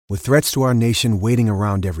With threats to our nation waiting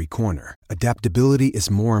around every corner, adaptability is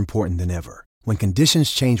more important than ever. When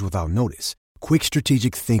conditions change without notice, quick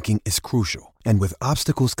strategic thinking is crucial. And with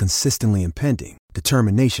obstacles consistently impending,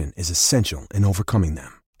 determination is essential in overcoming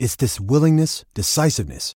them. It's this willingness,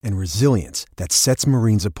 decisiveness, and resilience that sets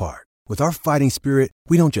Marines apart. With our fighting spirit,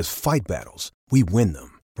 we don't just fight battles, we win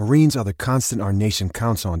them. Marines are the constant our nation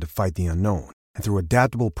counts on to fight the unknown. And through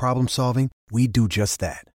adaptable problem solving, we do just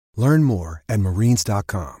that. Learn more at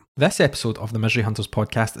marines.com. This episode of the Misery Hunters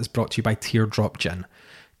podcast is brought to you by Teardrop Gin.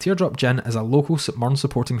 Teardrop Gin is a local St Mirren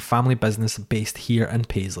supporting family business based here in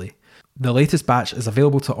Paisley. The latest batch is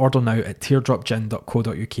available to order now at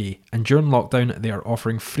teardropgin.co.uk, and during lockdown they are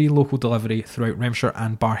offering free local delivery throughout Renfrewshire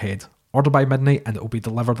and Barrhead. Order by midnight and it will be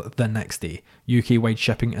delivered the next day. UK-wide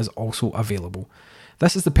shipping is also available.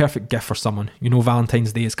 This is the perfect gift for someone. You know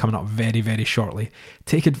Valentine's Day is coming up very, very shortly.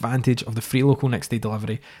 Take advantage of the free local next day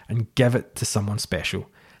delivery and give it to someone special.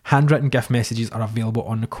 Handwritten gift messages are available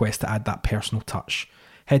on request to add that personal touch.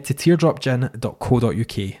 Head to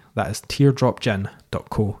teardropgin.co.uk. That is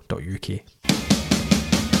teardropgin.co.uk.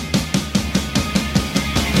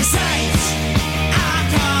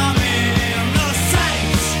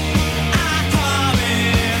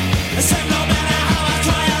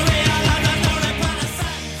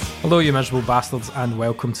 Hello you miserable bastards and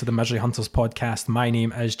welcome to the Misery Hunters podcast. My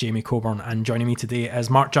name is Jamie Coburn and joining me today is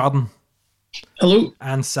Mark Jardine. Hello.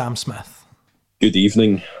 And Sam Smith. Good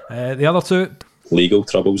evening. The other two... Legal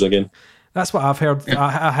troubles again. That's what I've heard.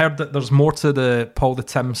 I heard that there's more to the Paul the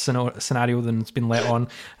Tim scenario than it's been let on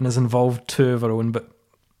and has involved two of our own, but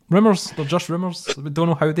rumours, they're just rumours. We don't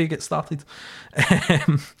know how they get started.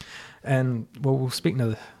 And well, speaking of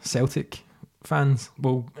the Celtic fans,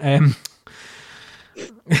 we'll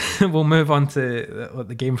move on to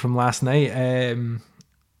the game from last night.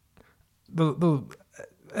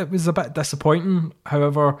 It was a bit disappointing.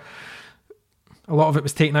 However, a lot of it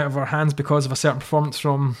was taken out of our hands because of a certain performance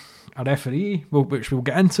from a referee, which we'll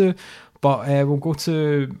get into. But we'll go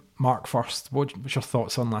to Mark first. What's your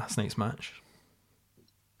thoughts on last night's match?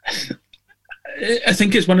 I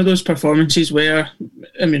think it's one of those performances where,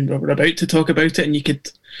 I mean, we're about to talk about it, and you could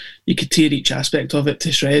tear each aspect of it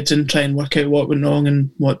to shreds and try and work out what went wrong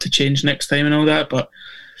and what to change next time and all that. But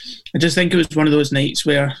I just think it was one of those nights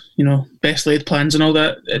where, you know, best laid plans and all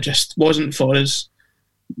that, it just wasn't for us.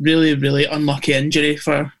 Really, really unlucky injury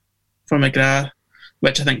for McGrath,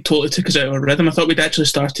 which I think totally took us out of our rhythm. I thought we'd actually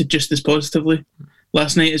started just as positively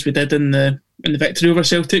last night as we did in the victory over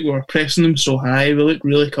Celtic. We were pressing them so high. We looked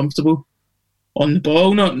really comfortable on the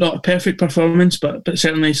ball. Not a perfect performance, but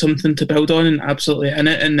certainly something to build on and absolutely in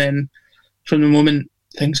it. And then from the moment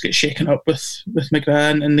things get shaken up with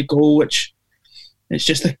McGrath and the goal, which it's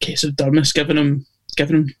just a case of Durmus giving him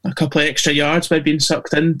a couple of extra yards by being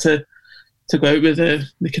sucked in to go out with the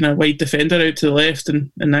kind of wide defender out to the left, and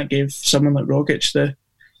that gave someone like Rogic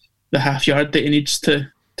the half yard that he needs to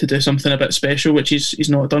do something a bit special, which he's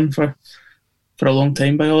not done for a long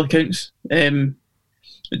time by all accounts. It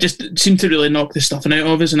just seemed to really knock the stuffing out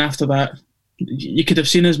of us, and after that you could have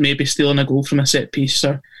seen us maybe stealing a goal from a set piece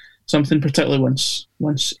or something, particularly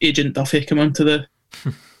once Agent Duffy came onto the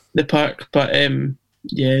park. But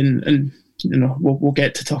yeah, and you know, we'll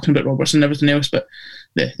get to talking about Robertson and everything else, but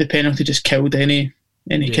the penalty just killed any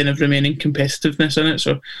kind of remaining competitiveness in it.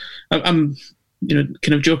 So I'm you know,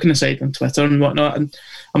 kind of joking aside on Twitter and whatnot, and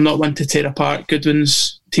I'm not one to tear apart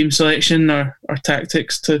Goodwin's team selection or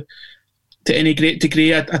tactics to any great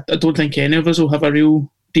degree. I don't think any of us will have a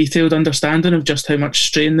real detailed understanding of just how much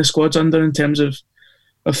strain the squad's under in terms of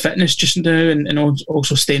fitness just now, and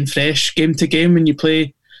also staying fresh game to game when you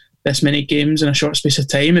play this many games in a short space of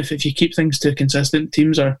time. If you keep things too consistent,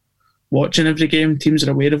 teams are watching every game, teams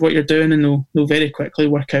are aware of what you're doing, and they'll very quickly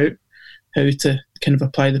work out how to kind of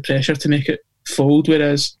apply the pressure to make it fold.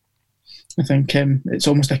 Whereas I think it's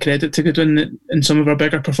almost a credit to Goodwin that in some of our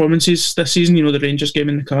bigger performances this season, you know, the Rangers game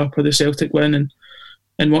in the Cup or the Celtic win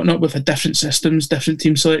and whatnot, with different systems, different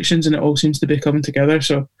team selections, and it all seems to be coming together.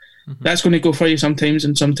 So that's going to go for you sometimes,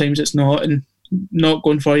 and sometimes it's not, and not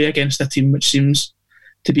going for you against a team which seems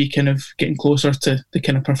to be kind of getting closer to the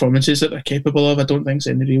kind of performances that they're capable of. I don't think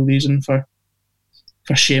there's any real reason for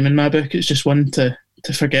shame in my book. It's just one to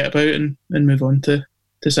forget about and move on to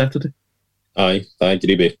Saturday. Aye, I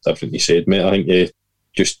agree with everything you said, mate. I think you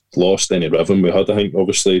just lost any rhythm we had. I think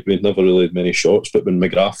obviously we never really had many shots, but when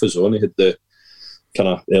McGrath was on, he had the kind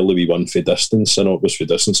of early wee one for distance. I know it was for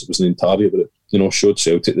distance, it was an target, but it, you know, showed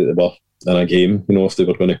Celtic that they were in a game. You know, if they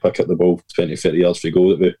were going to pick up the ball 20-30 yards for goal,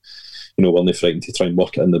 that we, you know, weren't frightened to try and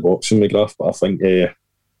work it in the box from McGrath. But I think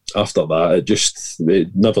after that,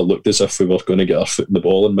 it never looked as if we were going to get our foot in the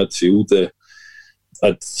ball in midfield.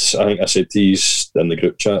 I think I said to you in the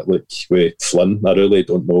group chat, like with Flynn, I really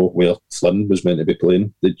don't know where Flynn was meant to be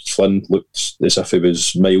playing. Flynn looked as if he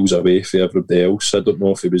was miles away from everybody else. I don't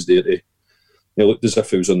know if he was there to... He looked as if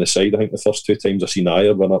he was on the side. I think the first 2 times I seen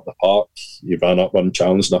Ayer run up the park, he ran up one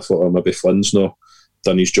challenge and I thought, oh, maybe Flynn's not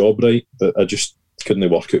done his job right, but I just couldn't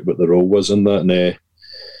work out what the role was in that, and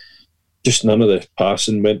just none of the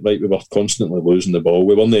passing went right. We were constantly losing the ball.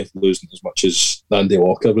 We weren't losing as much as Andy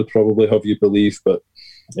Walker would probably have you believe, but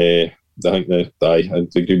I think I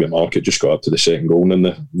agree with Mark. It just got up to the second goal and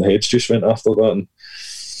the heads just went after that, and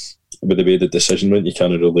with the way the decision went, you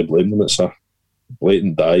can't really blame them. It's a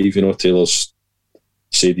blatant dive, Taylor's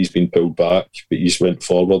said he's been pulled back, but he's went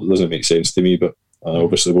forward. It doesn't make sense to me, but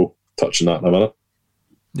obviously we'll touch on that in a minute.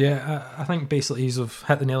 Yeah, I think basically he's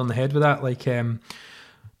hit the nail on the head with that. Like,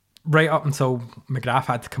 right up until McGrath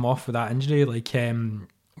had to come off with that injury, like,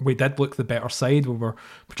 we did look the better side. We were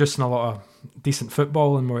producing a lot of decent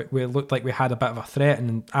football, and we looked like we had a bit of a threat.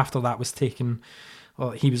 And after that was taken,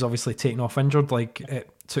 well, he was obviously taken off injured. Like, it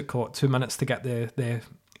took 2 minutes to get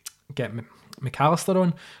get McAllister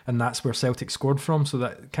on, and that's where Celtic scored from. So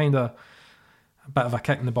that kind of a bit of a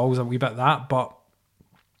kick in the balls, a wee bit of that. But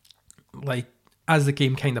like, as the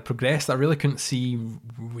game kind of progressed, I really couldn't see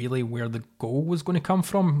really where the goal was going to come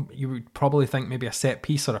from. You would probably think maybe a set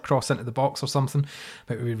piece or a cross into the box or something,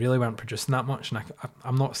 but we really weren't producing that much. And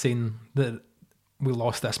I'm not saying that we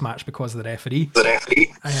lost this match because of the referee. I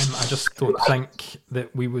just don't think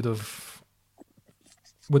that we would have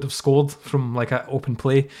scored from like an open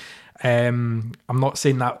play. I'm not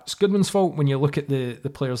saying that's Goodwin's fault when you look at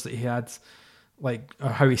the players that he had, like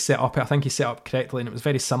how he set up. I think he set up correctly, and it was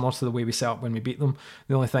very similar to the way we set up when we beat them.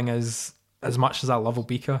 The only thing is, as much as I love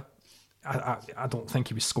Obika, I don't think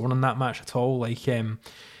he was scoring in that match at all. Like,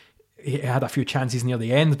 he had a few chances near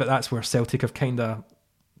the end, but that's where Celtic have kind of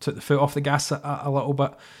took the foot off the gas a little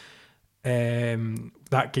bit.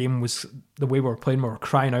 That game was the way we were playing. We were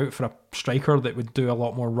crying out for a striker that would do a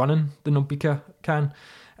lot more running than Obika can.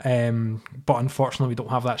 But unfortunately, we don't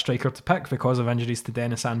have that striker to pick because of injuries to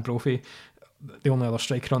Dennis and Brophy. The only other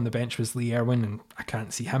striker on the bench was Lee Erwin, and I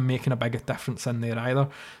can't see him making a big difference in there either.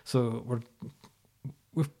 So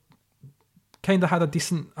we've kind of had a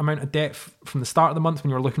decent amount of depth from the start of the month.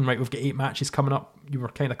 When you were looking, right, we've got 8 matches coming up, you were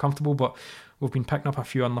kind of comfortable, but we've been picking up a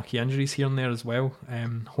few unlucky injuries here and there as well.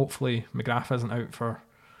 Hopefully McGrath isn't out for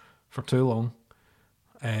too long.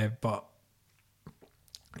 But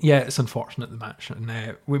yeah, it's unfortunate, the match,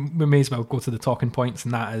 and we may as well go to the talking points,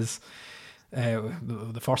 and that is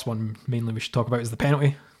the first one mainly we should talk about is the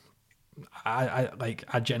penalty.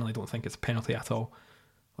 I generally don't think it's a penalty at all.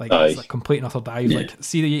 Like, it's a complete and utter dive. Yeah. Like,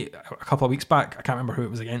 see a couple of weeks back, I can't remember who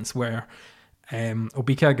it was against, where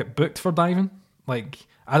Obika got booked for diving. Like,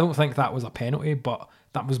 I don't think that was a penalty, but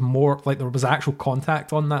that was more like there was actual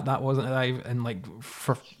contact on that. That wasn't a dive, and like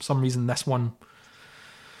for some reason this one,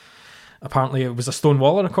 apparently it was a stone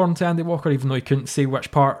waller according to Andy Walker, even though he couldn't say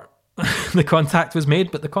which part the contact was made,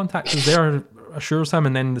 but the contact was there, assures him.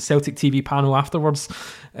 And then the Celtic TV panel afterwards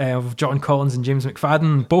of John Collins and James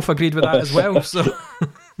McFadden both agreed with that as well. So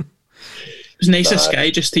it was nice of Sky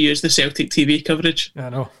just to use the Celtic TV coverage. I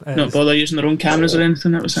know. Not bother using their own cameras or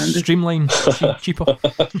anything. That was handy. Streamline, cheaper.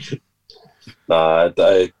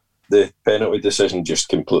 The penalty decision just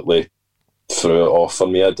completely threw it off for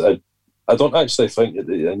me. I don't actually think,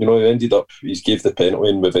 he's gave the penalty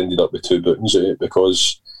and we've ended up with 2 bookings out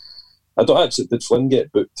because I don't actually, did Flynn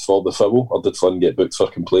get booked for the foul or did Flynn get booked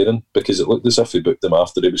for complaining? Because it looked as if he booked him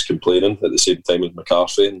after he was complaining at the same time as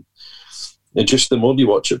McCarthy. And just the more you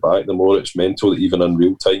watch it back, the more it's mental that even in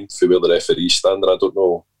real time for where the referee's standing, I don't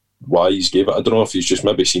know why he's gave it. I don't know if he's just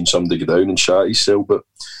maybe seen somebody go down and shat himself, but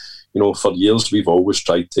for years we've always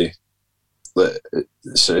tried to,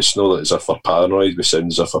 it's not as if we're paranoid, we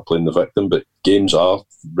sound as if we're playing the victim, but games are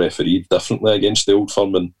refereed differently against the Old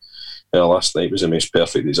Firm, and last night was the most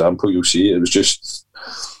perfect example. You'll see it was just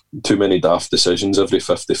too many daft decisions. Every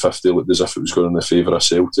 50-50 looked as if it was going in the favour of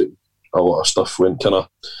Celtic. A lot of stuff went kind of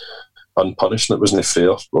unpunished, and it wasn't fair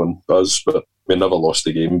on us, but we never lost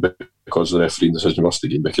the game because of the refereeing decision. We lost the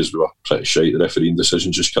game because we were pretty shite. The refereeing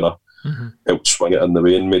decision just kind of helped swing it in the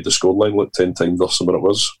way and made the scoreline look 10 times worse than what it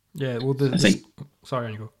was. Yeah, well, sorry,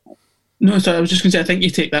 on you go. No, sorry, I was just going to say, I think you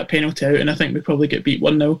take that penalty out and I think we probably get beat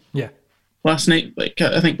 1-0. Yeah. Last night, like,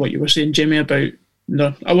 I think what you were saying, Jamie, about,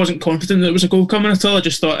 I wasn't confident that there was a goal coming at all. I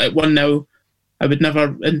just thought at 1-0, I would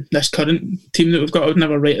never, in this current team that we've got, I would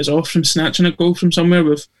never write us off from snatching a goal from somewhere.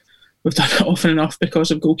 We've done it often enough because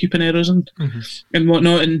of goalkeeping errors and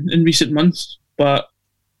whatnot in recent months. But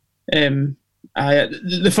the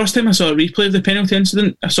first time I saw a replay of the penalty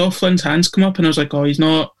incident, I saw Flynn's hands come up and I was like, oh, he's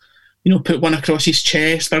not put one across his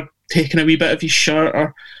chest or taking a wee bit of his shirt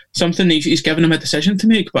or something. He's given him a decision to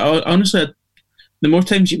make. But honestly, the more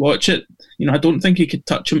times you watch it, I don't think he could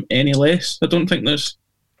touch him any less. I don't think there's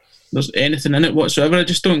anything in it whatsoever. I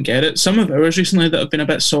just don't get it. Some of ours recently that have been a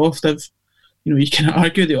bit soft, you can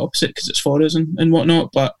argue the opposite because it's for us and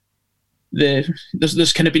whatnot, but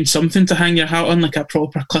there's kind of been something to hang your hat on, like a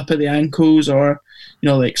proper clip of the ankles, or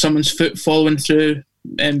like someone's foot following through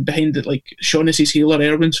behind it, like Shaughnessy's heel or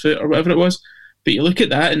Erwin's foot or whatever it was. But you look at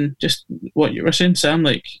that and just what you were saying, Sam,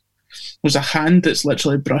 like was a hand that's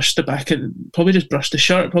literally brushed the back and probably just brushed the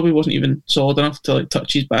shirt, probably wasn't even solid enough to like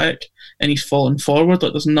touch his back, and he's fallen forward.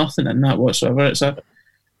 Like there's nothing in that whatsoever. It's an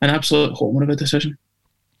absolute homer of a decision.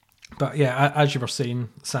 But yeah, as you were saying,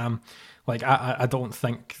 Sam, like I don't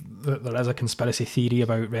think that there is a conspiracy theory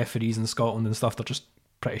about referees in Scotland and stuff. They're just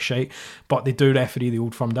pretty shite. But they do referee the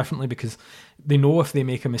Old Firm differently because they know if they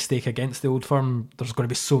make a mistake against the Old Firm, there's going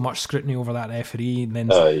to be so much scrutiny over that referee. And then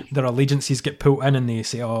their allegiances get pulled in and they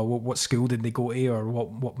say, oh, what school did they go to, or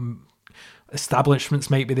what establishments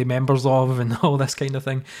might be they members of, and all this kind of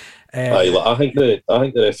thing. I think the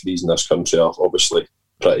referees in this country are obviously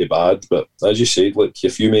pretty bad, but as you said, like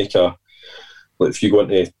if you make if you go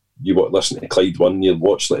into listen to Clyde One, you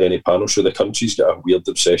watch like any panel show, the country's got a weird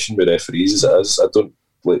obsession with referees as it is. I don't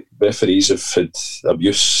like referees have had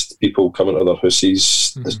abuse, people coming to their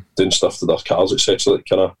houses, doing stuff to their cars, etc. Like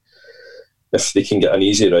kind of, if they can get an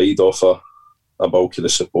easy ride off a bulk of the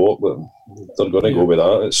support, they're going to go with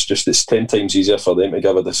that. It's 10 times easier for them to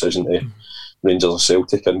give a decision to Rangers or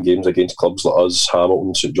Celtic in games against clubs like us,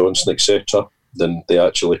 Hamilton, St Johnstone, etc., than they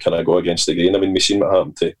actually kind of go against the grain. I mean, we've seen what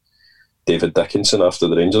happened to David Dickinson after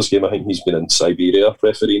the Rangers game. I think he's been in Siberia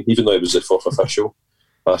refereeing, even though he was the fourth official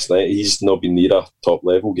last night. He's not been near a top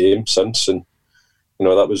level game since, and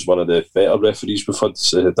that was one of the better referees we've had.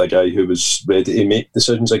 The guy who was ready to make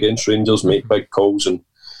decisions against Rangers, make big calls, and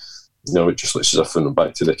it just looks as if we're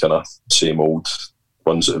back to the kind of same old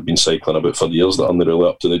ones that have been cycling about for years that aren't really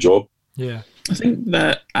up to the job. Yeah, I think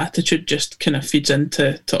that attitude just kind of feeds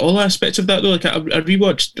into all aspects of that though. Like I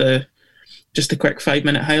rewatched just a quick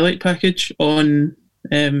 5-minute highlight package on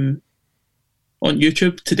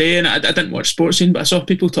YouTube today, and I didn't watch Sports Scene, but I saw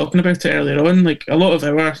people talking about it earlier on. Like a lot of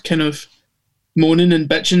our kind of moaning and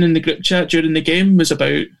bitching in the group chat during the game was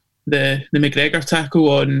about the McGregor tackle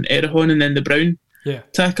on Erehon and then the Brown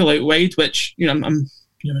tackle out wide, which I'm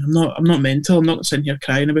not mental. I'm not sitting here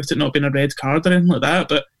crying about it not being a red card or anything like that,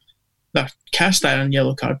 but they're cast iron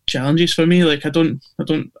yellow card challenges for me. Like I don't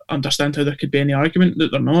understand how there could be any argument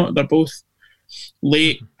that they're not. They're both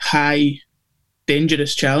late, high,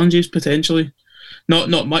 dangerous challenges potentially.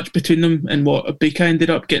 Not much between them and what Obika ended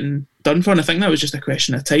up getting done for, and I think that was just a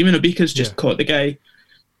question of time. And Obika's just caught the guy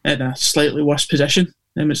in a slightly worse position.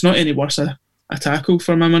 It's not any worse a tackle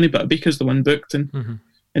for my money, but Obika's the one booked, and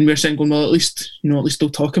we're saying going, well, at least they'll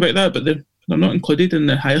talk about that, but they're not included in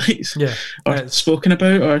the highlights or spoken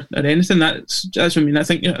about or anything. That's what I mean. I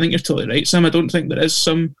think you're totally right, Sam. I don't think there is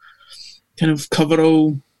some kind of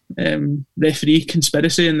coverall referee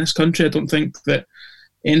conspiracy in this country. I don't think that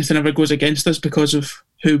anything ever goes against us because of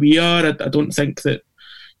who we are. I don't think that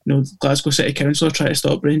Glasgow City Council are trying to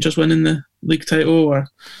stop Rangers winning the league title, or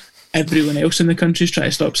everyone else in the country is trying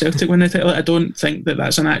to stop Celtic winning the title. I don't think that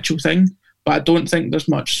that's an actual thing, but I don't think there's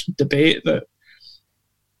much debate that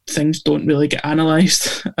things don't really get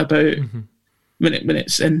analysed about when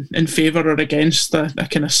it's in favour or against a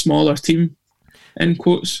kind of smaller team, in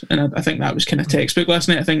quotes. And I think that was kind of textbook last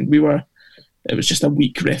night. I think it was just a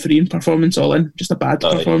weak refereeing performance all in, just a bad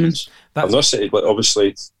performance. I'm not saying, but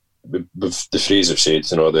obviously the phrase have said,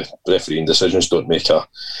 the refereeing decisions don't make a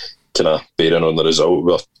kind of bearing on the result.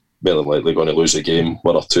 We're more than likely going to lose the game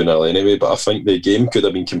 1 or 2-0 anyway, but I think the game could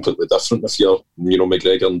have been completely different if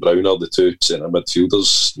McGregor and Brown are the two centre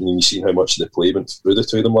midfielders. You've seen how much the play went through the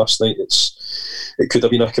two of them last night. It could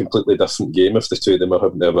have been a completely different game if the two of them were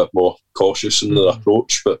having to be a bit more cautious in their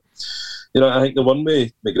approach, but I think the one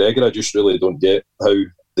way McGregor, I just really don't get how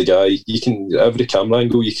the guy, every camera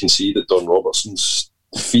angle you can see that Dhon Robertson's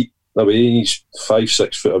feet away, he's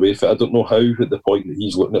 5-6 foot away. I don't know how at the point that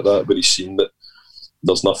he's looking at that where he's seen that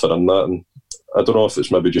there's nothing in that, and I don't know if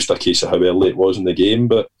it's maybe just a case of how early it was in the game,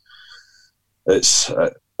 but it's I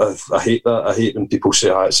hate that. I hate when people say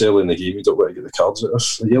it's early in the game, you don't want to get the cards at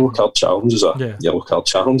us. A yellow card challenge is a yellow card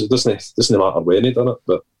challenge. It doesn't matter when he done it,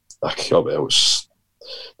 but it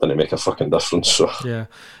didn't make a fucking difference. So. Yeah,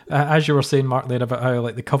 as you were saying, Mark, there about how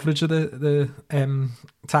like the coverage of the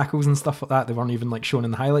tackles and stuff like that, they weren't even like shown in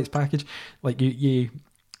the highlights package. Like you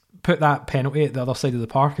put that penalty at the other side of the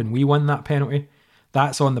park, and we win that penalty.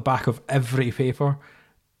 That's on the back of every paper.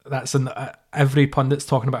 that's in every pundit's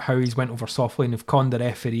talking about how he's went over softly and they've conned the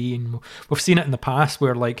referee, and we've seen it in the past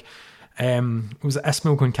where like was it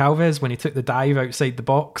Ismail Goncalves when he took the dive outside the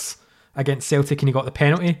box against Celtic and he got the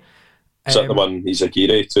penalty. Is that the one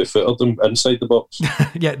Izagiri 2-footed him inside the box?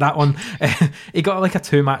 Yeah, that one. He got like a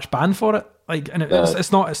 2-match ban for it. Like, and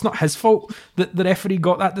it's not his fault that the referee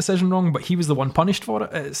got that decision wrong, but he was the one punished for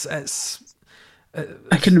it.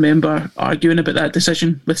 I can remember arguing about that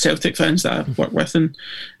decision with Celtic fans that I work with, and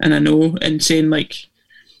I know, and saying like,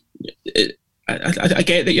 I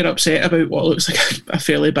get that you're upset about what looks like a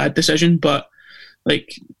fairly bad decision, but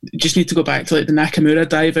like, you just need to go back to like the Nakamura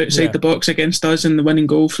dive outside the box against us and the winning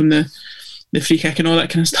goal from the free kick and all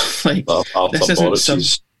that kind of stuff. Like, this isn't some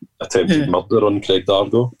attempted murder on Craig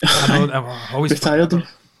Dargo. I know, I'm always retired him.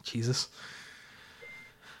 Jesus.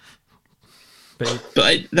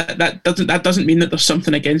 But that doesn't mean that there's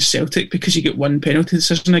something against Celtic because you get one penalty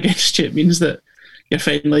decision against you. It means that you're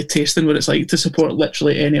finally tasting what it's like to support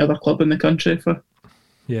literally any other club in the country for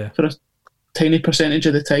a tiny percentage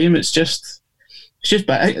of the time. It's just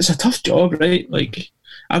bad. It's a tough job, right? Like,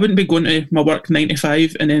 I wouldn't be going to my work 9 to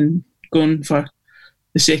 5 and then going for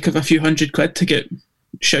the sake of a few £100 to get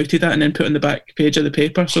shouted at and then put on the back page of the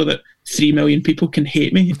paper so that 3 million people can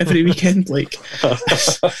hate me every weekend. Like,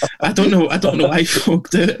 I don't know why folk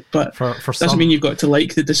do it, but for doesn't mean you've got to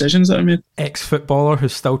like the decisions that are made. Ex-footballer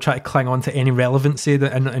who's still trying to cling on to any relevancy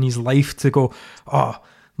that in his life to go,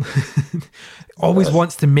 always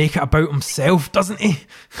wants to make it about himself, doesn't he?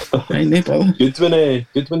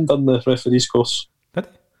 Goodwin done the referee's course. Did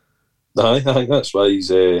he? I think that's why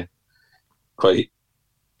he's quite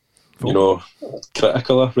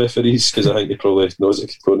critical of referees, because I think he probably knows he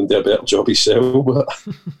could go and do a better job himself. But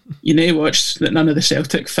you need to watch that none of the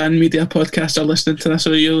Celtic fan media podcasts are listening to this,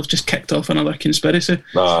 or you'll have just kicked off another conspiracy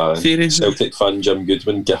theory. Celtic fan Jim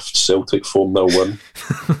Goodwin gifts Celtic 4-0 win.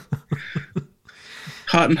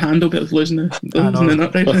 Heart and Hand will be losing the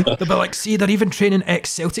nut right now. They'll be like, see, they're even training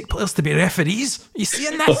ex-Celtic players to be referees. You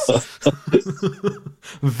seeing this?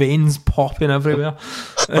 Veins popping everywhere.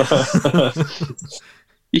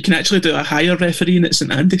 You can actually do a higher refereeing at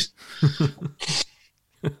St Andy's.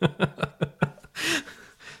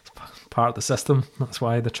 Part of the system. That's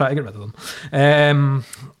why they try to get rid of them.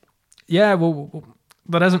 Well,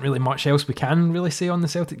 there isn't really much else we can really say on the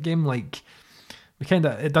Celtic game. Like,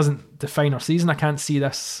 it doesn't define our season. I can't see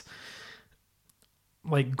this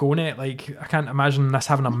like going it. Like, I can't imagine this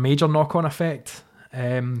having a major knock-on effect.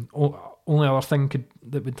 Only other thing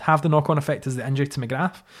that would have the knock-on effect is the injury to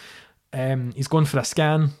McGrath. He's going for a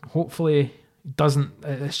scan. Hopefully he doesn't.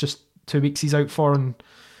 It's just 2 weeks he's out for and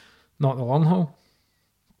not the long haul.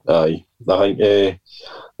 Aye, I think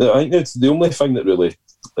it's the only thing that really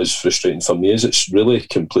is frustrating for me is it's really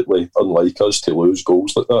completely unlike us to lose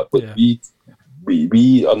goals like that. Like,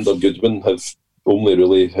 we under Goodwin have only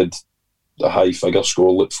really had a high figure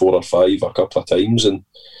score, like 4 or 5 a couple of times, and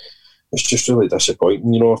it's just really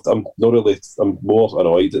disappointing. I'm more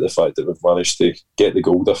annoyed at the fact that we've managed to get the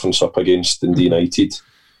goal difference up against Dundee United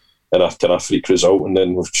in a kind of freak result, and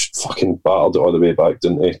then we've just fucking battled it all the way back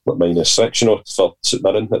down to like -6. For St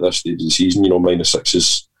Mirren at this stage of the season, -6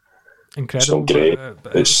 is incredible.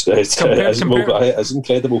 It's not great. It's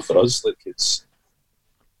incredible for us. Like, it's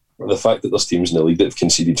the fact that there's teams in the league that have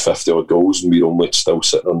conceded 50 odd goals and we're only still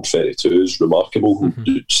sitting on 32 is remarkable.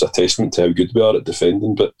 It's a testament to how good we are at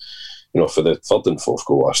defending, but for the third and fourth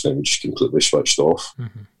goal last night, we just completely switched off.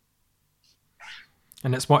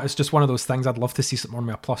 And it's just one of those things. I'd love to see something more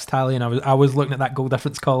with a plus tally, and I was looking at that goal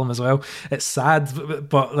difference column as well. It's sad,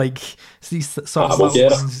 but like, these sort of we'll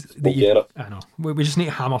get it. I know. We just need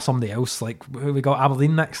to hammer somebody else. Like, we got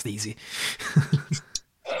Aberdeen next, easy.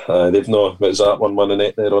 They've no. Is that one winning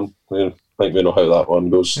it there on? I think we know how that one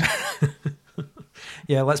goes.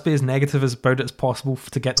 Yeah, let's be as negative about it as possible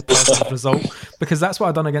to get the positive result, because that's what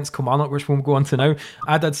I done against Kilmarnock, which we'll go on to now.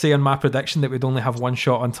 I did say in my prediction that we'd only have one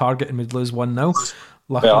shot on target and we'd lose 1-0.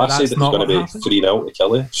 Luckily, I said it was going to be 3-0 to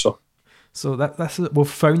Kelly. So that's it. We've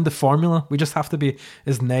found the formula. We just have to be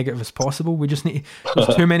as negative as possible. We just need.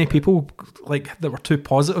 There's too many people that were too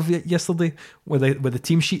positive yesterday with the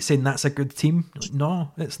team sheet saying that's a good team. Like,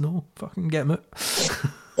 no, it's no. Fucking get them out.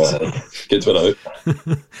 Good one out.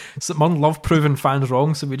 St Mirren love proving fans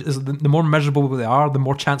wrong. So the more miserable they are, the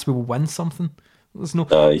more chance we will win something.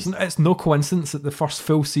 It's no coincidence that the first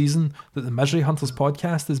full season that the Misery Hunters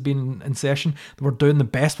podcast has been in session, that we're doing the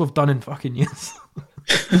best we've done in fucking years.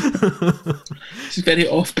 It's very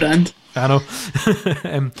off-brand. I know.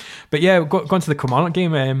 But yeah, going to the Kilmarnock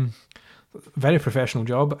game, very professional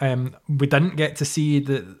job. We didn't get to see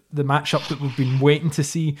the matchup that we've been waiting to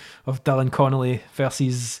see of Dylan Connolly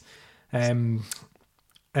versus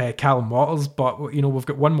Callum Waters, but we've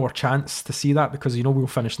got one more chance to see that, because we'll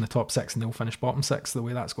finish in the top 6 and they'll finish bottom 6 the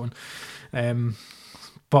way that's going.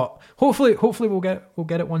 But hopefully we'll get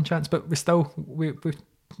it one chance. But we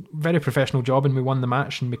very professional job, and we won the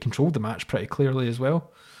match and we controlled the match pretty clearly as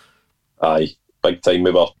well. Aye, big time.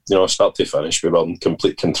 We were, start to finish, we were in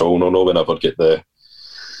complete control. No, we never get the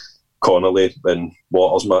Connolly and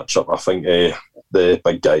Waters match up. I think the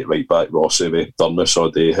big guy right back, Rossi, with Dunmas all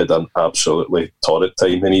day, had an absolutely torrid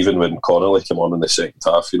time. And even when Connolly came on in the second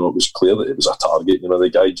half, it was clear that it was a target. The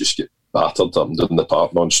guy just get battered up and down the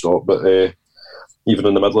park non-stop. But even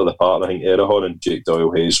in the middle of the park, I think Erehon and Jake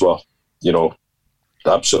Doyle-Hayes were,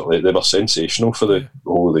 absolutely, they were sensational for the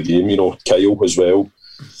whole of the game. Kyle as well.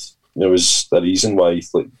 It was the reason why,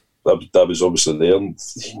 that was obviously there. And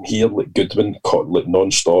here, Goodwin caught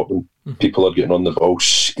non-stop, and people are getting on the ball,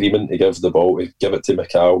 screaming to give the ball, to give it to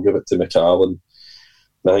McCall. And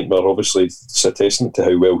I think we're obviously, it's a testament to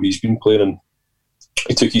how well he's been playing, and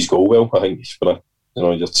he took his goal well. I think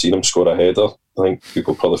when you've seen him score a header, I think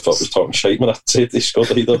people probably thought I was talking shite when I said he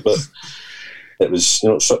scored a header, but it was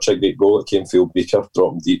such a great goal. It came Field Beaker,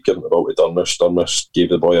 dropping deep, giving the ball to Dunmas. Dunmas gave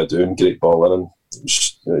the boy a doing, great ball in, and it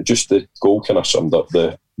was, just the goal kind of summed up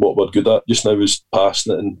what we're good at just now is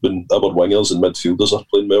passing it, and when our wingers and midfielders are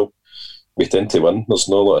playing well, we tend to win. There's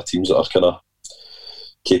not a lot of teams that are kind of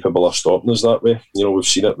capable of stopping us that way. We've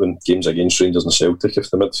seen it when games against Rangers and Celtic. If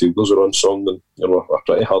the midfielders are on song, then we're a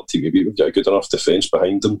pretty hard team to beat. We've got a good enough defence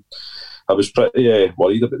behind them. I was pretty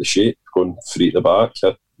worried about the shape going free at the back.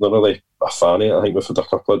 I'm not really a fan of it. I think we've had a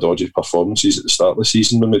couple of dodgy performances at the start of the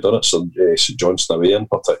season when we've done it, so St Johnstone away in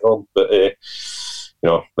particular. But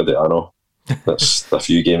I know that's a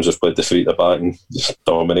few games we've played the free at the back and just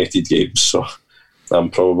dominated games. So I'm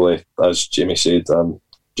probably, as Jamie said, I'm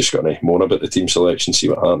just going to moan about the team selection, see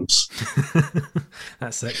what happens.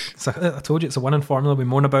 That's it. So I told you it's a winning formula. We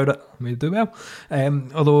moan about it, we do well.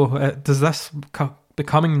 Although, does this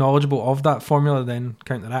becoming knowledgeable of that formula then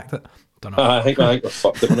counteract it? Don't know. I think we're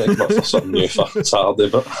fucked. We're going to come up for something new for Saturday,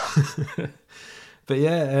 but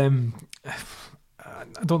yeah.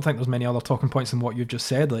 I don't think there's many other talking points than what you've just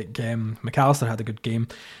said. McAllister had a good game.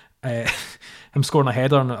 Him scoring a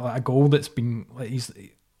header and a goal that's been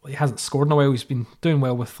he hasn't scored in a while. He's been doing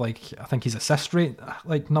well with I think his assist rate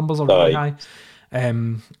numbers are really high.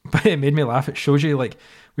 But it made me laugh. It shows you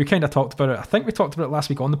we kind of talked about it. I think we talked about it last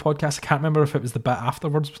week on the podcast. I can't remember if it was the bit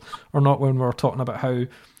afterwards or not, when we were talking about how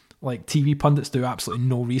TV pundits do absolutely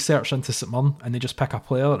no research into St Mirren, and they just pick a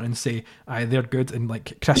player and say, aye, they're good, and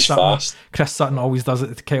Chris Sutton always does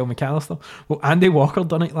it to Kyle McAllister. Well, Andy Walker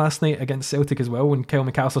done it last night against Celtic as well, when Kyle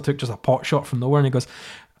McAllister took just a pot shot from nowhere, and he goes,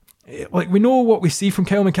 we know what we see from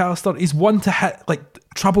Kyle McAllister. He's one to hit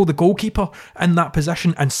trouble the goalkeeper in that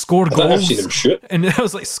position and score goals. I've seen him shoot, and I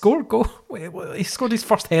was score goal. Wait, he scored his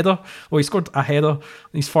first header. Well, he scored a header,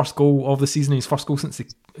 his first goal of the season. His first goal since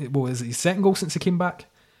is it his second goal since he came back?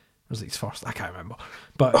 Or was it his first? I can't remember.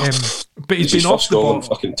 But he's been off the boil.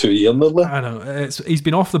 Fucking 2 years nearly. I know. He's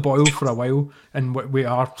been off the boil for a while, and we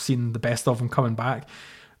are seeing the best of him coming back,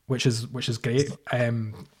 which is great.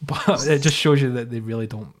 But it just shows you that they really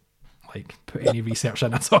don't put any research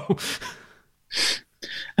in at all.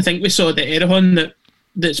 I think we saw the Erehon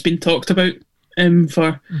that's been talked about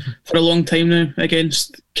for a long time now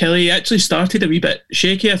against Kelly. He actually started a wee bit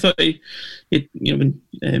shaky. I thought he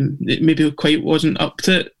maybe quite wasn't up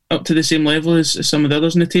to the same level as some of the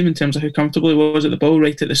others in the team in terms of how comfortable he was at the ball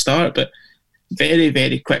right at the start. But very,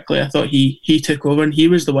 very quickly, I thought he took over, and he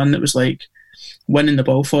was the one that was winning the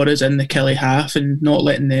ball for us in the Kelly half and not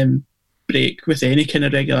letting them break with any kind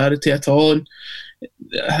of regularity at all. And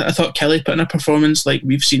I thought Kelly put in a performance like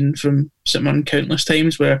we've seen from St Mirren countless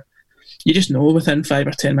times, where you just know within 5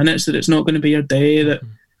 or 10 minutes that it's not going to be your day, that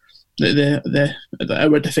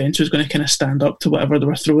our defence was going to kind of stand up to whatever they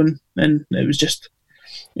were throwing, and it's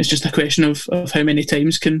just a question of how many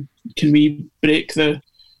times can we break through,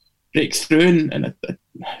 and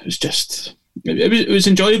it was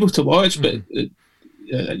enjoyable to watch, but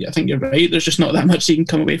I think you're right. There's just not that much you can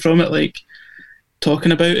come away from it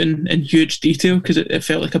talking about in huge detail, because it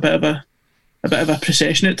felt like a bit of a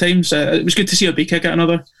procession at times. It was good to see Obika get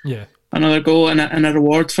another goal and a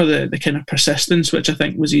reward for the kind of persistence, which I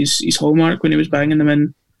think was his hallmark when he was banging them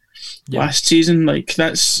in last season.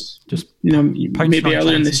 That's just maybe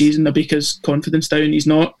earlier in the season Obika's confidence down. He's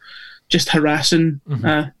not just harassing.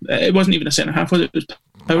 It wasn't even a centre half, was it? It was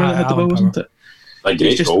Power that had the ball, wasn't it?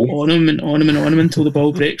 He's just on him and on him and on him until the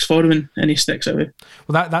ball breaks for him and he sticks it away.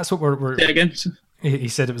 Well, that's what we're again. He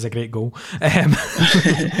said it was a great goal.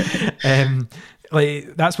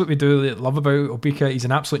 like that's what we do love about Obika. He's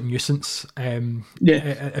an absolute nuisance.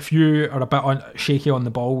 If you are a bit shaky on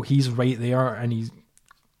the ball, he's right there, and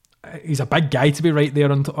he's a big guy to be right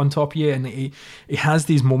there on top of you, and he has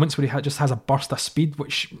these moments where he just has a burst of speed,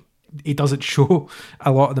 which he doesn't show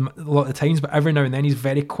a lot of the times, but every now and then he's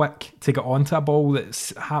very quick to get onto a ball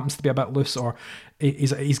that happens to be a bit loose, or he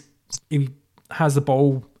has the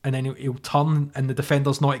ball and then he'll turn and the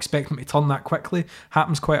defender's not expecting him to turn that quickly.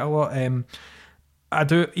 Happens quite a lot. I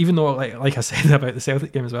do, even though like I said about the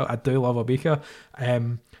Celtic game as well, I do love Obika.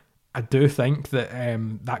 I do think that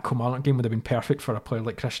that Kilmarnock game would have been perfect for a player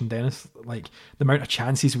like Christian Dennis. Like the amount of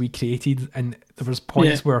chances we created, and there was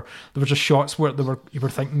points where there were just shots where you were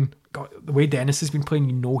thinking, God, the way Dennis has been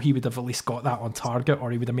playing, he would have at least got that on target,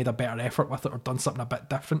 or he would have made a better effort with it, or done something a bit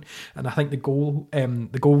different. And I think the goal,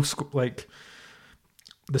 like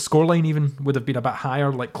the scoreline even would have been a bit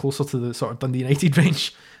higher, like closer to the sort of Dundee United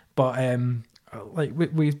range. But like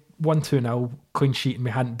we won 2-0 clean sheet, and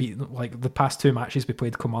we hadn't beaten, like the past two matches we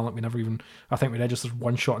played Kilmarnock, we never even, I think we registered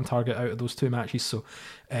one shot on target out of those two matches, so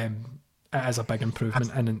it is a big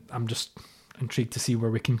improvement, and I'm just intrigued to see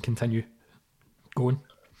where we can continue going.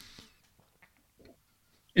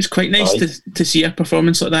 It's quite nice to see a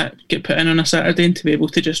performance like that get put in on a Saturday and to be able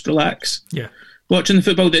to just relax. Yeah. Watching the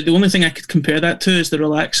football, the only thing I could compare that to is the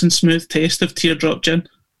relaxing smooth taste of Teardrop Gin.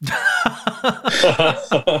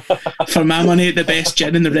 For my money, the best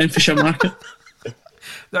gin in the Renfrewshire market.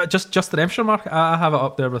 Just the Renfrewshire market. I have it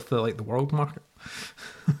up there with the world market,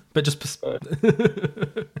 but just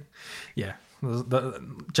yeah, the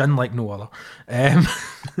gin like no other.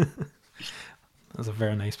 That was a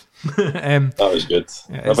very nice. That was good.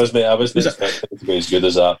 Yeah, I wasn't expecting it to be as good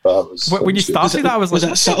as that, but when you started that, I was like,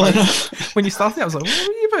 that subtle enough? When you started, I was like, what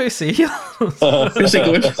were you about to say here? Where's it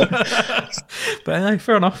going? But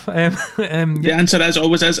fair enough. The answer, as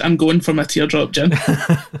always, is I'm going for my Teardrop Gin.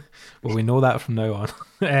 Well, we know that from now on.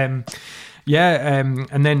 And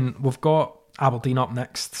then we've got Aberdeen up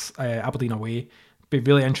next. Aberdeen away. Be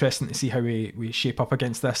really interesting to see how we shape up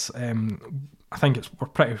against this. I think we're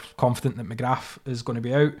pretty confident that McGrath is going to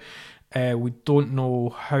be out. We don't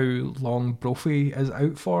know how long Brophy is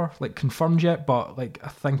out for, like confirmed yet, but like I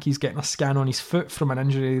think he's getting a scan on his foot from an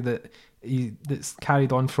injury that's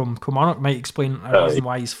carried on from Kilmarnock. Might explain a reason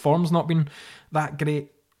why his form's not been that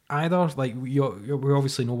great either. Like we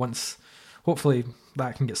obviously know once, hopefully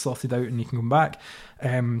that can get sorted out and he can come back.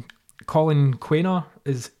 Colin Quainer,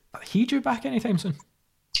 is he due back anytime soon?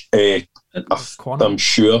 I'm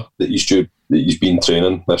sure that he's been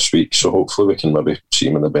training this week, so hopefully we can maybe see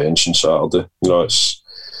him on the bench on Saturday. It's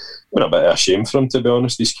been a bit of a shame for him, to be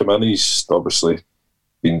honest. He's come in, he's obviously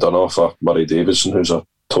been done off of Murray Davidson, who's a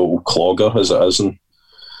total clogger as it is, and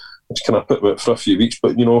it's kind of put out for a few weeks.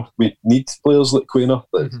 But we need players like Quainer.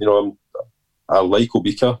 I like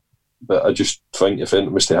Obika, but I just think if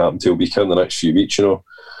anything was to happen to Obika in the next few weeks,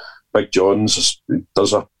 Big John's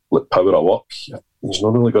does a power of work. He's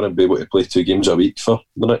not really going to be able to play 2 games a week for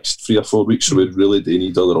the next 3 or 4 weeks, so we really do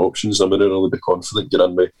need other options. I'm going to really be confident get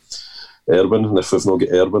in with Erwin, and if we've not got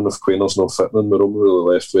Erwin, if Quainer's not fitting, we're only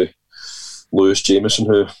really left with Lewis Jameson,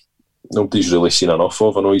 who nobody's really seen enough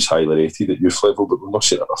of. I know he's highly rated at youth level, but we've not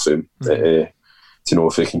seen enough of him to know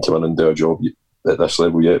if he can come in and do a job at this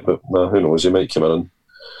level yet. But who knows, he might come in and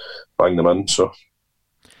bang them in. So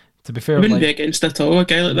to be fair, I wouldn't be against it at all. A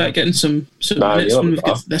guy like that getting some minutes when we've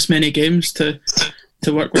got this many games to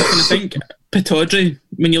work with. And I think Pittodrie,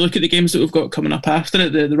 when you look at the games that we've got coming up after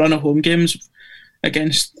it, the run of home games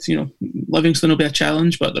against Livingston will be a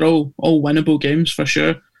challenge, but they're all winnable games for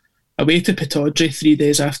sure. Away to Pittodrie 3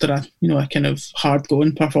 days after a kind of hard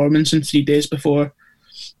going performance, and 3 days before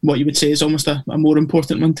what you would say is almost a more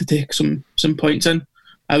important one to take some points in.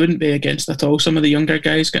 I wouldn't be against at all some of the younger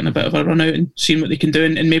guys getting a bit of a run out and seeing what they can do,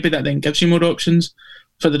 and maybe that then gives you more options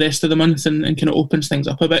for the rest of the month and kind of opens things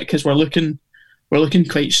up a bit, because we're looking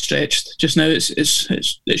quite stretched just now.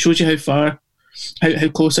 It shows you how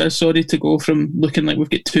close it is, to go from looking like we've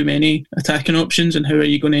got too many attacking options and how are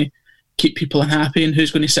you going to keep people unhappy and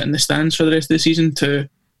who's going to sit in the stands for the rest of the season, to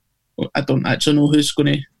I don't actually know who's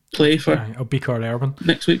going to play for Obika or Erwin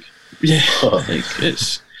next week. Yeah, like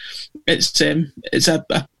it's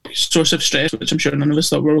a source of stress which I'm sure none of us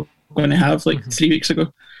thought we were going to have 3 weeks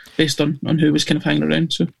ago, based on who was kind of hanging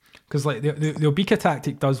around. So because the Obika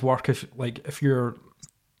tactic does work if you're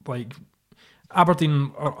like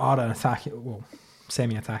Aberdeen are an attacking,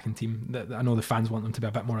 semi-attacking team. I know the fans want them to be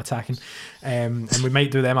a bit more attacking, and we might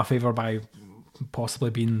do them a favour by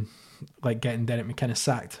possibly being getting Derek McInnes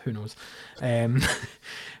sacked. Who knows?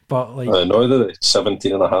 But I know that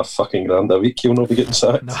 17.5 fucking grand a week he'll not be getting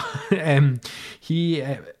sacked. No.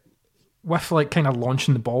 with like kind of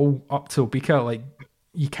launching the ball up to Obika, like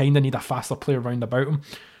you kind of need a faster player round about him.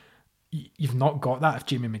 You've not got that if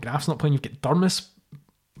Jamie McGrath's not playing. You've got Durmus,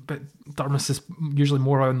 but Durmus is usually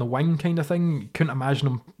more on the wing kind of thing. You couldn't imagine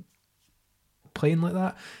him playing like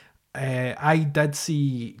that. I did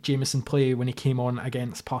see Jameson play when he came on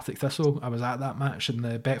against Partick Thistle. I was at that match in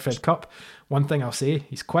the Betfred Cup. One thing I'll say,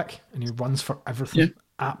 he's quick and he runs for everything. Yeah.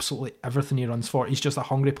 Absolutely everything he runs for. He's just a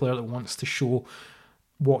hungry player that wants to show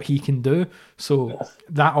what he can do. So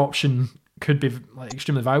that option could be like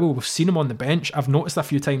extremely valuable. We've seen him on the bench. I've noticed a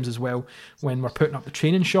few times as well when we're putting up the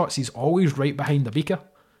training shots, he's always right behind Obika.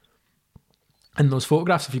 In those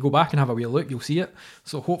photographs, if you go back and have a wee look, you'll see it.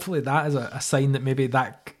 So hopefully that is a sign that maybe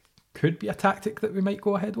that could be a tactic that we might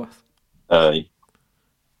go ahead with. Aye.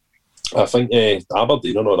 I think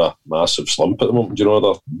Aberdeen are on a massive slump at the moment. You know,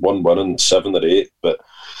 they're 1 win and 7 or 8, but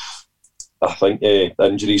I think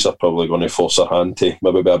injuries are probably going to force their hand to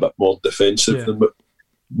maybe be a bit more defensive than what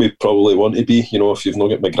we probably want to be. You know, if you've not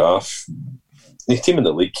got McGrath, the team in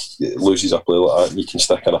the league loses a player like that, and you can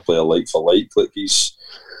stick in a player like for like he's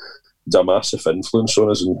a massive influence on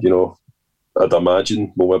us. And you know, I'd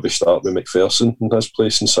imagine we'll maybe start with McPherson in his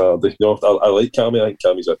place on Saturday. You know, I like Cammy. I think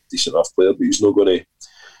Cammy's a decent enough player, but he's not going to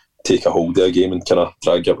take a hold of a game and kind of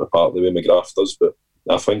drag it apart the way McGrath does. But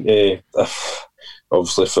I think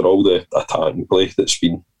obviously for all the attacking play that's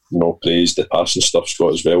been, you know, praised, the passing stuff's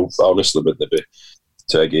got as well. I honestly wouldn't be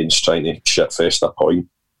too against trying to shit-fest a point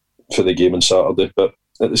for the game on Saturday. But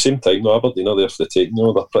at the same time, no, Aberdeen are there for the taking. You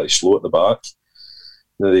know, they're pretty slow at the back.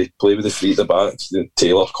 You know, they play with the three at the back.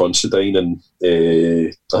 Taylor, Considine and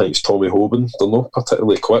I think it's Tommy Hoban. They're not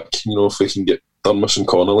particularly quick. You know, if we can get Durmus and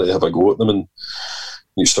Connolly to have a go at them and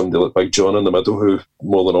use somebody like Big John in the middle who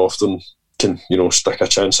more than often can, you know, stick a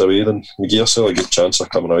chance away, then we give ourselves a good chance of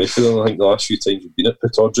coming away for them. I think the last few times we've been at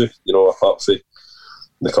Pittodrie, you know, apart from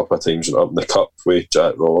the couple of times up in the cup with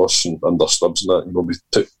Jack Ross and under Stubbs and that, you know, we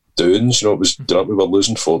took doons. You know, it was, you know, we were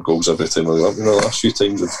losing 4 goals every time we went. You know, the last few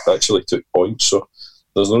times we've actually took points, so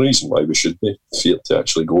there's no reason why we should be feared to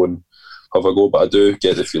actually go and have a go. But I do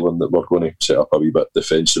get the feeling that we're going to set up a wee bit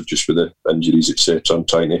defensive just with the injuries, etc. I'm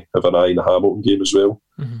trying to have an eye in the Hamilton game as well.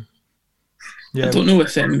 Mm-hmm. Yeah, I don't know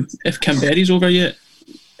if Canberry's over yet,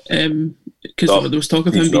 because there was talk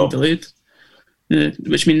of him being delayed,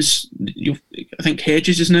 which means I think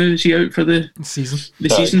Hedges is he out for the season? The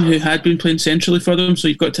season, who had been playing centrally for them, so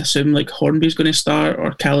you've got to assume like Hornby's going to start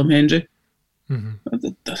or Callum Hendry. Mm-hmm.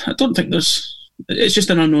 I don't think it's just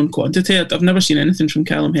an unknown quantity. I've never seen anything from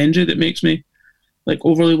Callum Hendry that makes me like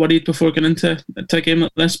overly worried before going into a game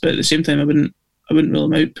like this. But at the same time, I wouldn't rule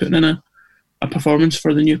him out putting in a performance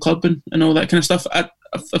for the new club and all that kind of stuff.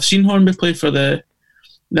 I've seen Hornby play for the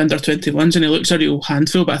under-21s and he looks a real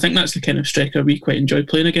handful, but I think that's the kind of striker we quite enjoy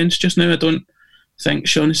playing against just now. I don't think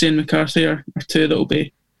Shaughnessy and McCarthy are two that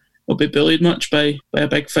will be bullied much by a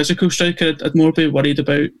big physical striker. I'd more be worried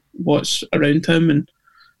about what's around him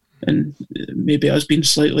and maybe us being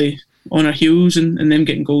slightly on our heels and them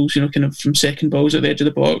getting goals, you know, kind of from second balls at the edge of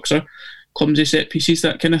the box or clumsy set pieces,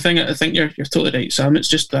 that kind of thing. I think you're totally right, Sam. It's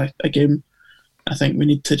just a game I think we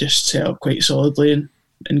need to just set up quite solidly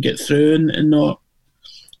and get through and not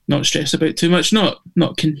stress about too much. Not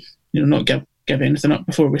give anything up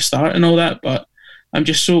before we start and all that. But I'm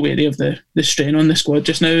just so wary of the strain on the squad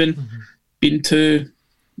just now and being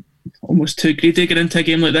almost too greedy getting into a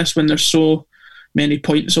game like this when there's so many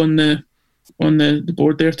points on the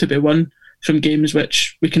board there to be won from games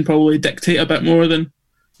which we can probably dictate a bit more than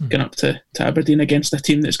going up to Aberdeen against a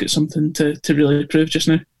team that's got something to really prove just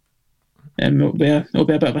now. It'll be a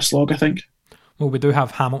bit of a slog, I think. Well, we do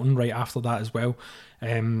have Hamilton right after that as well.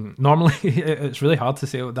 Normally, it's really hard to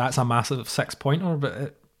say that's a massive 6-pointer,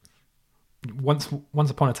 but once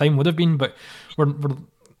upon a time would have been. But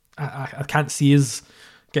I can't see us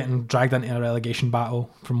getting dragged into a relegation battle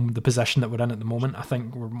from the position that we're in at the moment. I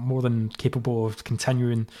think we're more than capable of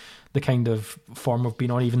continuing the kind of form we've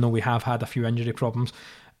been on, even though we have had a few injury problems.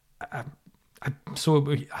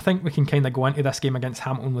 So I think we can kind of go into this game against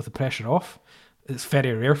Hamilton with the pressure off. It's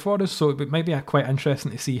very rare for us, so it might be quite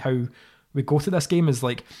interesting to see how we go to this game. Is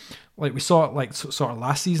like we saw it like sort of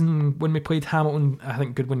last season when we played Hamilton. I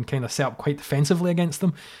think Goodwin kind of set up quite defensively against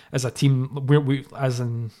them as a team.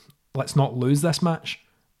 Let's not lose this match.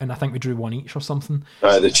 And I think we drew 1 each or something.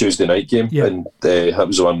 The Tuesday night game, and that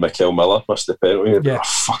was the one Mikael Miller missed the penalty. A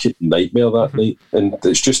fucking nightmare that night. And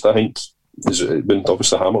it's just, I think, when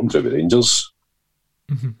obviously Hamilton drew with Rangers,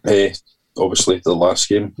 obviously the last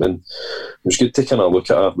game, and it was good to kind of look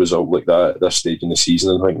at a result like that at this stage in the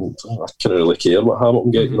season and think, I can't really care what Hamilton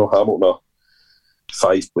get. You know, Hamilton are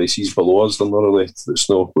 5 places below us. They're not really, it's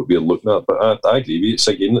not what we're looking at. But I agree with you. It's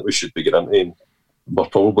a game that we should be getting into. And we're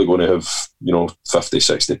probably going to have,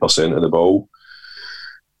 50-60% of the ball.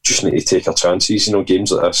 Just need to take our chances.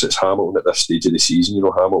 Games like this, it's Hamilton at this stage of the season.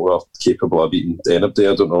 Hamilton are capable of beating anybody.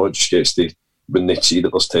 I don't know. It just gets to when they see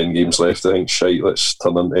that there's 10 games left, I think, shite, let's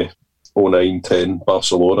turn into 09-10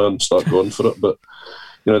 Barcelona and start going for it. But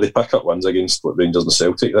they pick up wins against Rangers and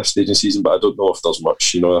Celtic this stage of the season, but I don't know if there's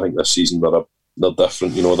much. I think this season they're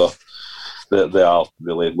different. They are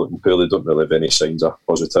really looking poor. They don't really have any signs of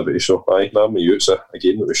positivity. So I'm with you. It's a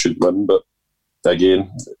game that we should win, but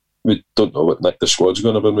again, we don't know what nick the squad's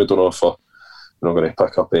going to be. We don't know if we're not going to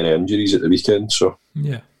pick up any injuries at the weekend. So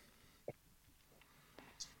yeah.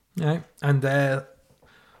 Right, and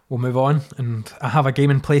we'll move on. And I have a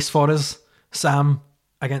game in place for us, Sam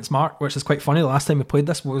against Mark, which is quite funny. The last time we played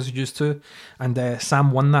this was used to, and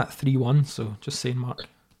Sam won that 3-1. So just saying, Mark,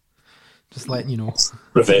 just letting you know.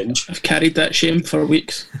 Revenge. I've carried that shame for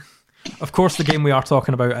weeks. Of course, the game we are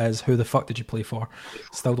talking about is who the fuck did you play for?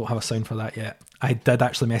 Still don't have a sound for that yet. I did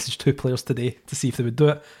actually message 2 players today to see if they would do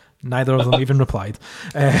it. Neither of them even replied.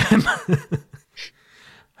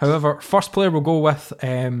 However, first player we'll go with,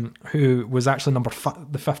 who was actually the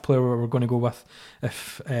 5th player we were going to go with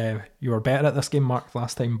if you were better at this game, Mark,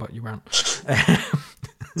 last time, but you weren't.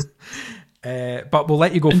 But we'll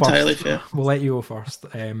let you go Entirely first. fair. We'll let you go first.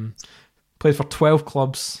 Played for 12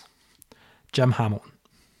 clubs, Jim Hamilton.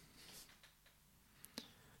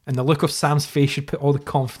 And the look of Sam's face should put all the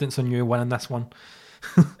confidence on you winning this one.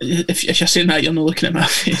 If you're saying that, you're not looking at my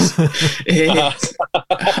face.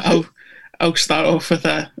 I'll start off with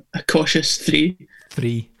a cautious 3.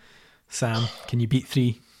 3. Sam, can you beat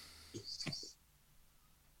 3?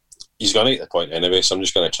 He's going to get the point anyway, so I'm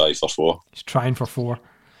just going to try for 4. He's trying for 4.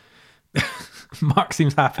 Mark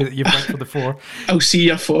seems happy that you've went for the 4. I'll see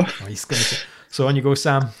your 4. Oh, so on you go,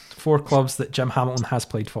 Sam. 4 clubs that Jim Hamilton has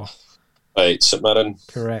played for. Right, St Mirren.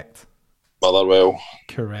 Correct. Motherwell.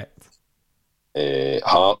 Correct.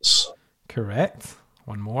 Hearts. Correct.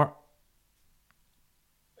 One more.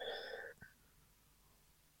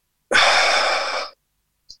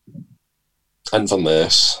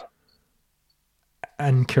 Inverness.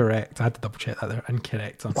 Incorrect. I had to double check that there.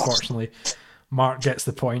 Incorrect. Unfortunately, Mark gets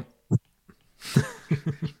the point.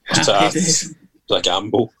 It's a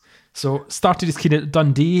gamble. So started his career at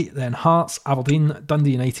Dundee, then Hearts, Aberdeen,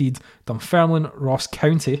 Dundee United, Dunfermline, Ross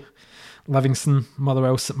County, Livingston,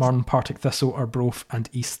 Motherwell, St Mirren, Partick Thistle, Arbroath and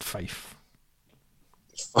East Fife.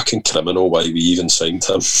 Fucking criminal why we even signed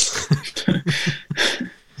him.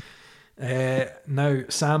 Now,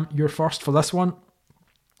 Sam, you're first for this one.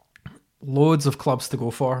 Loads of clubs to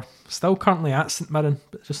go for. Still currently at St Mirren,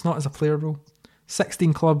 but just not as a player role.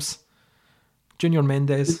 16 clubs. Junior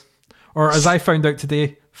Mendes. Or as I found out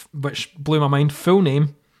today, which blew my mind, full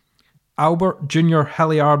name, Albert Junior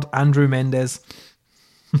Hilliard Andrew Mendes.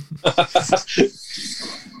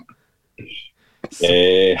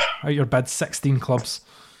 Out your bid, 16 clubs.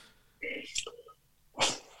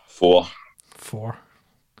 4. 4.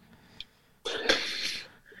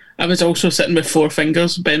 I was also sitting with 4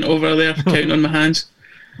 fingers bent over there, counting on my hands.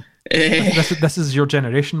 This is your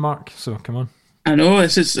generation, Mark, so come on. I know,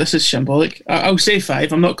 this is shambolic. I'll say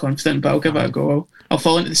 5. I'm not confident, but I'll give it a go. I'll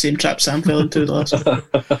fall into the same trap Sam fell into the last one.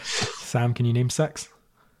 Sam, can you name 6?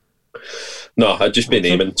 No, I'd just be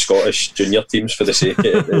naming Scottish junior teams for the sake of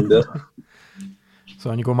it. And, so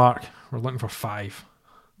on you go, Mark. We're looking for 5.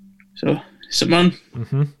 So, St Mirren.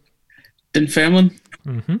 Mm-hmm. Dunfermline.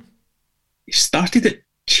 Mm-hmm. He started at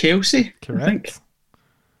Chelsea, correct.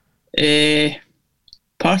 I think.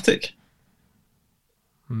 Partick.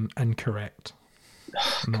 Incorrect.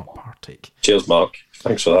 Not Partick. Cheers, Mark.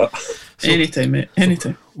 Thanks for that. So, anytime, mate.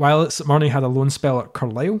 Anytime. While at St Mirren, he had a loan spell at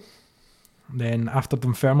Carlisle. Then after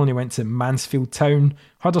Dunfermline, he went to Mansfield Town,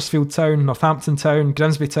 Huddersfield Town, Northampton Town,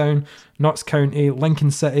 Grimsby Town, Notts County,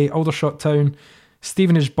 Lincoln City, Aldershot Town,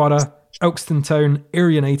 Stevenage Borough, Ilkeston Town, Ayr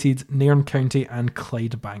United, Nairn County and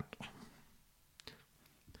Clydebank.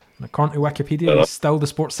 And according to Wikipedia, he's still the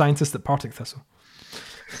sports scientist at Partick Thistle.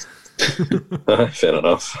 Fair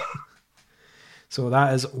enough. So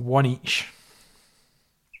that is 1 each.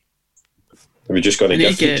 Are we just going to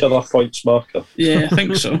give each other points, Mark? Yeah, I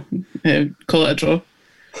think so. Call it a draw.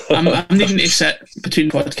 I'm needing to sit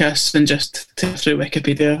between podcasts and just take through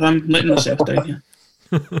Wikipedia. I'm letting myself down here.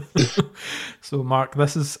 So, Mark,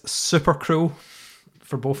 this is super cruel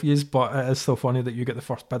for both of you, but it is still funny that you get the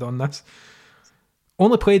first bid on this.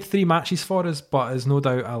 Only played 3 matches for us, but is no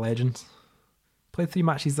doubt a legend. Played 3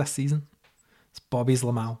 matches this season. It's Bobby's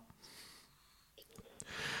Lamal.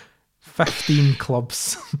 15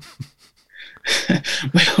 clubs.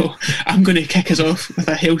 Well, I'm going to kick us off with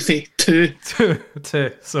a healthy 2.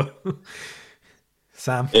 2. So,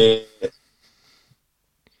 Sam? 3.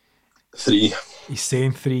 He's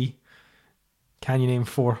saying 3. Can you name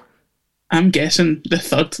 4? I'm guessing the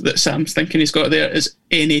third that Sam's thinking he's got there is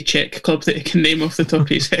any Czech club that he can name off the top of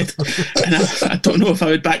his head. And I don't know if I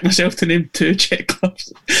would back myself to name 2 Czech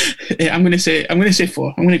clubs. I'm going to say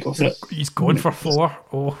 4. I'm going to go for it. He's going for 4.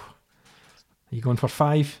 Oh, are you going for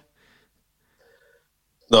 5?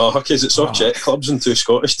 No, because it's all Czech clubs and 2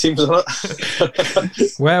 Scottish teams, isn't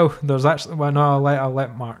it? Well, there's actually... Well, no, I'll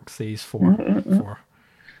let Mark say he's 4. 4.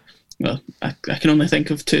 Well, I can only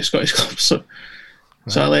think of 2 Scottish clubs, so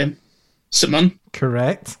I'll... St Mirren.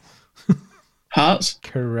 Correct. Hearts.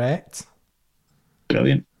 Correct.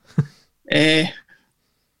 Brilliant.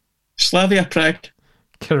 Slavia Prague.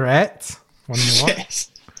 Correct. One more.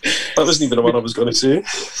 Yes. That wasn't even the one I was going to say.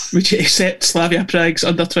 Would you accept Slavia Prague's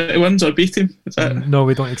under 21s or B team? Is that... No,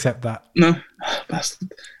 we don't accept that. No. Oh,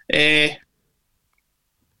 bastard. Barnik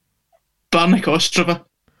Ostrava.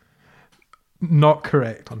 Not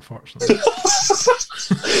correct, unfortunately.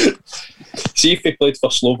 See, if he played for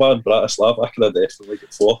Slovan Bratislava, I could have definitely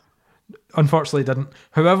got 4. Unfortunately, didn't.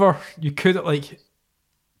 However, you could I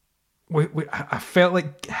felt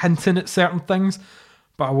like hinting at certain things,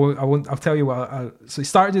 but I won't. I'll tell you what. So he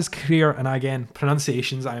started his career, and again,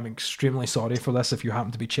 pronunciations. I am extremely sorry for this if you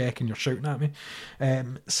happen to be Czech and you're shouting at me.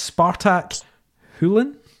 Spartak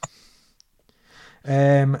Hulin.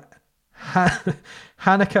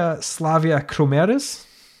 Hanika Slavia Kromeres.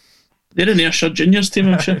 They're in the Ayrshire Juniors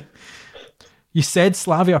team, I'm sure. You said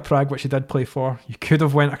Slavia Prague, which he did play for. You could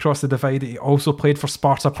have went across the divide. He also played for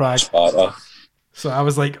Sparta Prague. Sparta. So I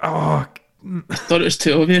was like, oh. I thought it was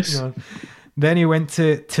too obvious. You know. Then he went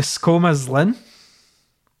to Skoma Zlin.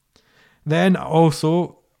 Then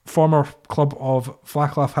also former club of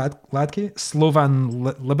Vaclav Hladky, Slovan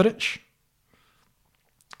Liberec.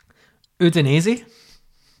 Udinese.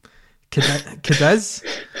 Cadiz.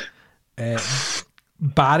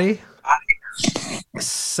 Bari.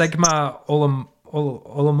 Sigma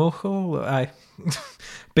Olomouco,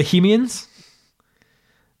 Bohemians,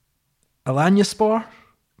 Alanyaspor,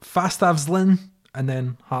 Fastav Zlin, and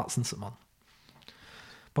then Hearts and St Mirren.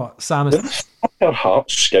 But Sam is... Are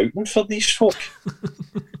Hearts scouting for these folk?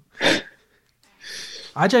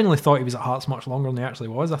 I genuinely thought he was at Hearts much longer than he actually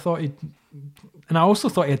was. And I also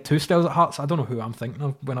thought he had 2 spells at Hearts. I don't know who I'm thinking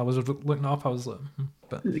of. When I was looking up, I was like...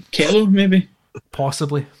 But Kello, maybe?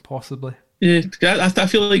 Possibly. Yeah, I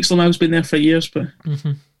feel like Slomal's been there for years, but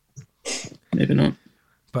maybe not.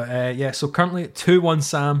 But so currently 2-1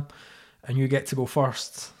 Sam, and you get to go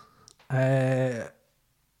first. 12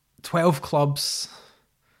 clubs,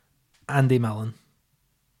 Andy Millen.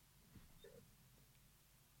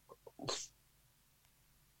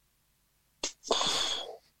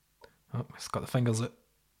 Oh, it's got the fingers out.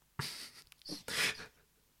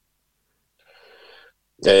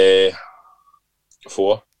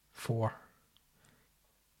 4. 4.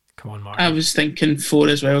 Come on, Mark. I was thinking 4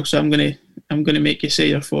 as well, so I'm gonna make you say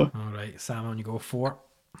your 4. All right, Sam, on you go. 4.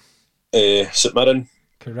 St Mirren.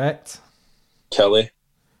 Correct. Kelly.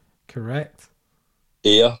 Correct.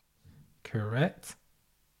 Ayr. Correct.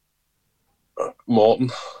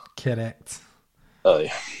 Morton. Correct.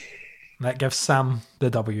 Aye. That gives Sam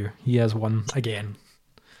the W. He has won again.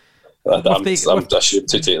 I'm ashamed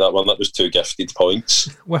to take that one. That was 2 gifted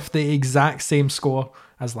points. With the exact same score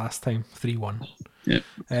as last time, 3-1. Yeah.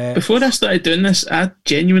 Before I started doing this, I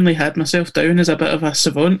genuinely had myself down as a bit of a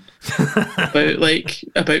savant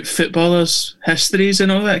about footballers' histories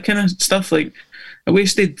and all that kind of stuff. Like,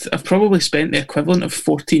 I've probably spent the equivalent of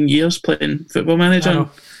 14 years playing Football Manager and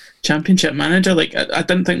Championship Manager. Like, I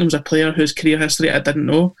didn't think there was a player whose career history I didn't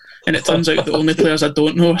know. And it turns out the only players I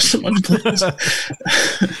don't know are some other players.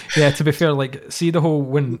 Yeah, to be fair, like, see the whole,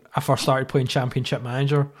 when I first started playing Championship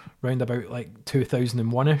Manager, round about like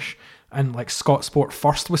 2001-ish, and like Scott Sport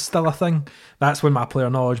First was still a thing, that's when my player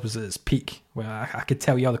knowledge was at its peak, where I could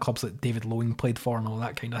tell you other clubs that David Loewen played for and all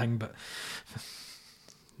that kind of thing, but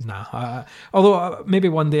nah. Although maybe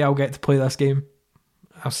one day I'll get to play this game.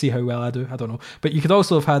 I'll see how well I do, I don't know. But you could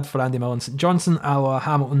also have had for Andy Millen, St Johnstone, Alloa,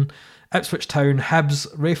 Hamilton, Ipswich Town, Hibs,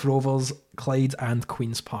 Rafe Rovers, Clyde and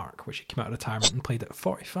Queen's Park, which he came out of retirement and played at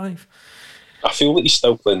 45. I feel like he's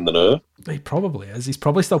still playing the now. He probably is. He's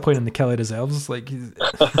probably still playing in the Kelly reserves. Like, he's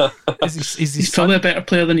probably a better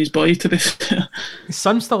player than his boy, to be fair. His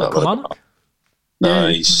son's still at Kilmarnock. Nah,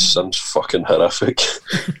 his son's fucking horrific.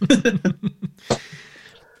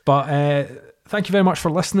 But thank you very much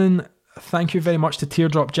for listening. Thank you very much to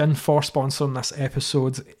Teardrop Gin for sponsoring this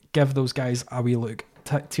episode. Give those guys a wee look.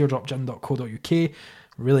 Teardropgin.co.uk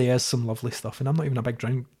Really is some lovely stuff. And I'm not even a big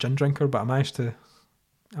gin drinker, but I managed to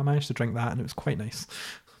drink that, and it was quite nice.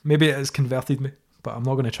 Maybe it has converted me, but I'm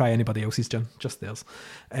not going to try anybody else's gin, just theirs.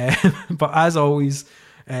 But as always,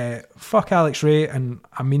 fuck Alex Ray, and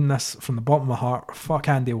I mean this from the bottom of my heart, fuck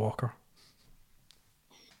Andy Walker.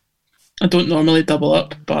 I don't normally double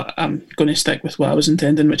up, but I'm going to stick with what I was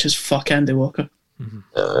intending, which is fuck Andy Walker.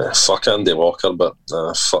 Fuck Andy Walker, but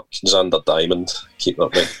fuck Xander Diamond. Keep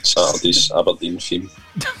up my Saturday's Aberdeen theme.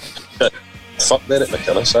 Fuck Derek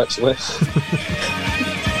McInnes, actually.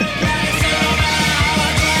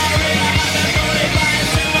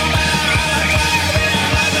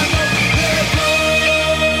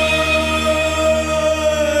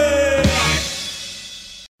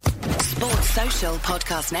 Sports Social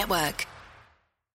Podcast Network.